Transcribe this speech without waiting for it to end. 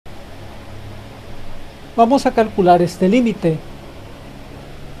Vamos a calcular este límite.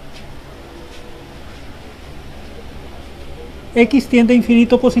 X tiende a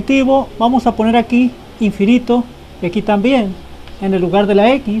infinito positivo, vamos a poner aquí infinito y aquí también, en el lugar de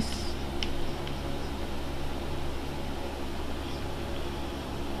la X.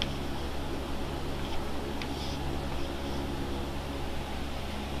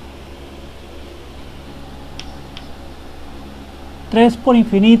 Tres por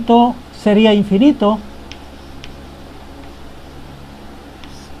infinito sería infinito.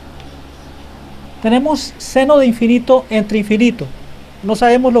 Tenemos seno de infinito entre infinito. No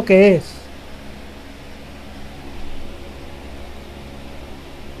sabemos lo que es.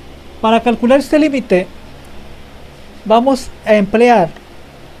 Para calcular este límite, vamos a emplear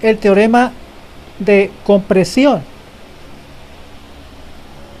el teorema de compresión.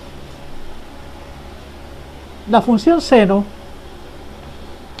 La función seno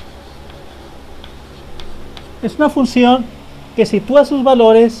es una función que sitúa sus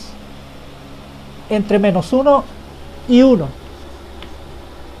valores entre menos 1 y 1,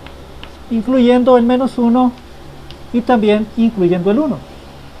 incluyendo el menos 1 y también incluyendo el 1.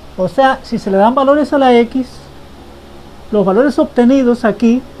 O sea, si se le dan valores a la X, los valores obtenidos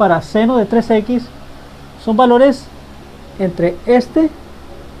aquí para seno de 3X son valores entre este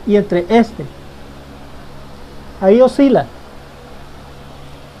y entre este. Ahí oscila.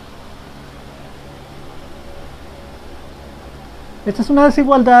 Esta es una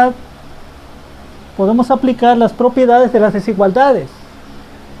desigualdad. Podemos aplicar las propiedades de las desigualdades.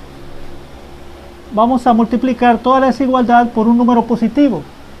 Vamos a multiplicar toda la desigualdad por un número positivo.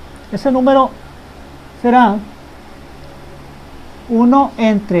 Ese número será 1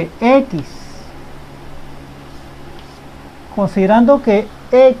 entre X, considerando que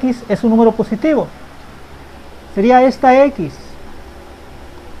X es un número positivo. Sería esta X.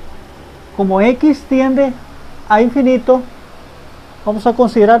 Como X tiende a infinito, vamos a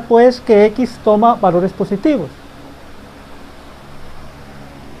considerar pues que X toma valores positivos,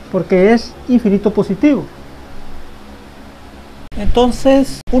 porque es infinito positivo.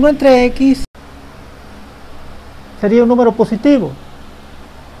 Entonces 1 entre X sería un número positivo.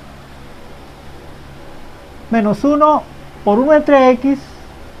 Menos 1 por 1 entre X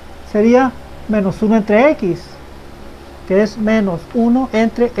sería menos 1 entre X, que es menos 1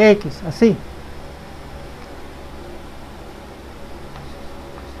 entre X, así.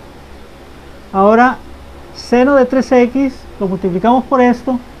 Ahora, seno de 3X lo multiplicamos por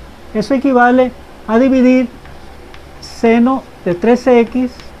esto. Eso equivale a dividir seno de 3X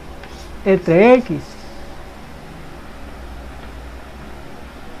entre X.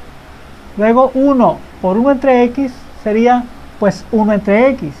 Luego 1 por 1 entre X sería pues 1 entre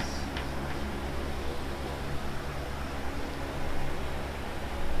X.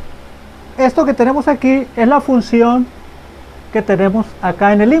 Esto que tenemos aquí es la función que tenemos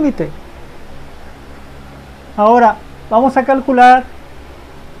acá en el límite. Ahora vamos a calcular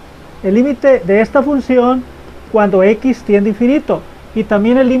el límite de esta función cuando X tiende a infinito y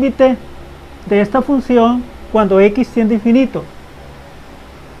también el límite de esta función cuando X tiende a infinito.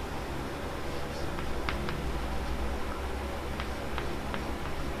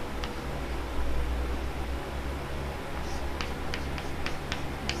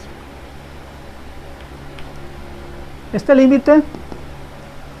 Este límite,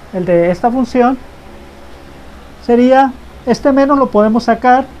 el de esta función, sería, este menos lo podemos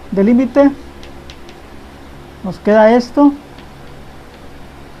sacar del límite, nos queda esto,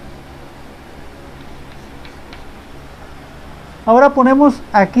 ahora ponemos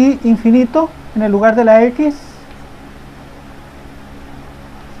aquí infinito en el lugar de la X,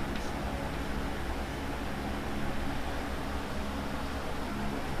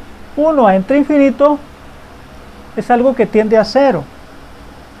 uno entre infinito es algo que tiende a 0,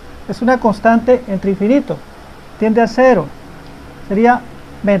 es una constante entre infinito, tiende a 0, sería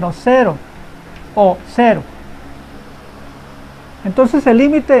menos 0 o 0. Entonces el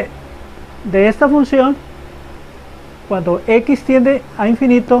límite de esta función cuando X tiende a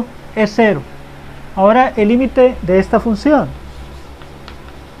infinito es 0. Ahora el límite de esta función,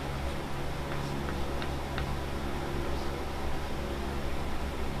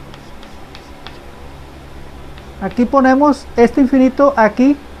 aquí ponemos este infinito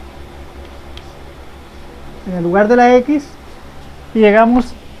aquí en el lugar de la X y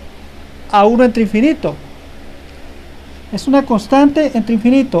llegamos a 1 entre infinito. Es una constante entre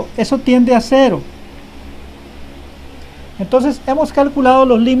infinito, eso tiende a 0. Entonces hemos calculado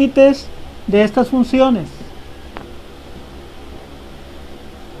los límites de estas funciones,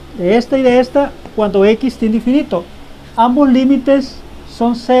 de esta y de esta, cuando X tiende a infinito. Ambos límites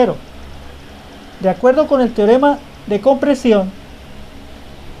son 0. De acuerdo con el teorema de compresión,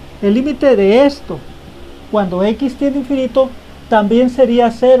 el límite de esto, cuando x tiende a infinito, también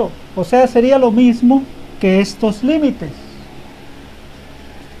sería 0. O sea, sería lo mismo que estos límites.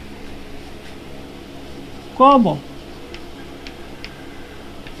 ¿Cómo?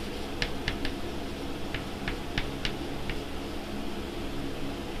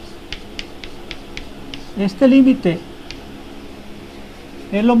 Este límite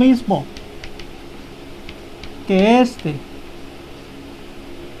es lo mismo que este.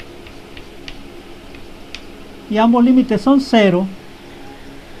 Y ambos límites son 0.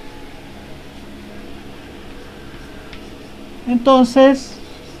 Entonces,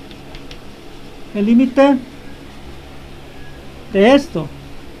 el límite de esto,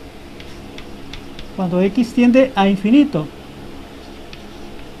 cuando x tiende a infinito,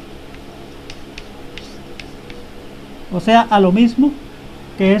 o sea, a lo mismo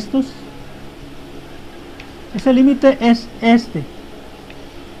que estos, ese límite es este,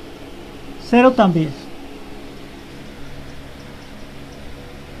 0 también.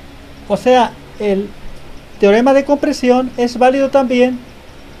 O sea, el teorema de compresión es válido también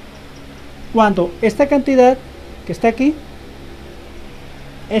cuando esta cantidad que está aquí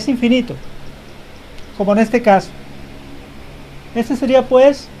es infinito, como en este caso. Este sería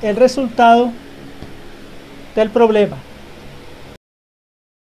pues el resultado del problema.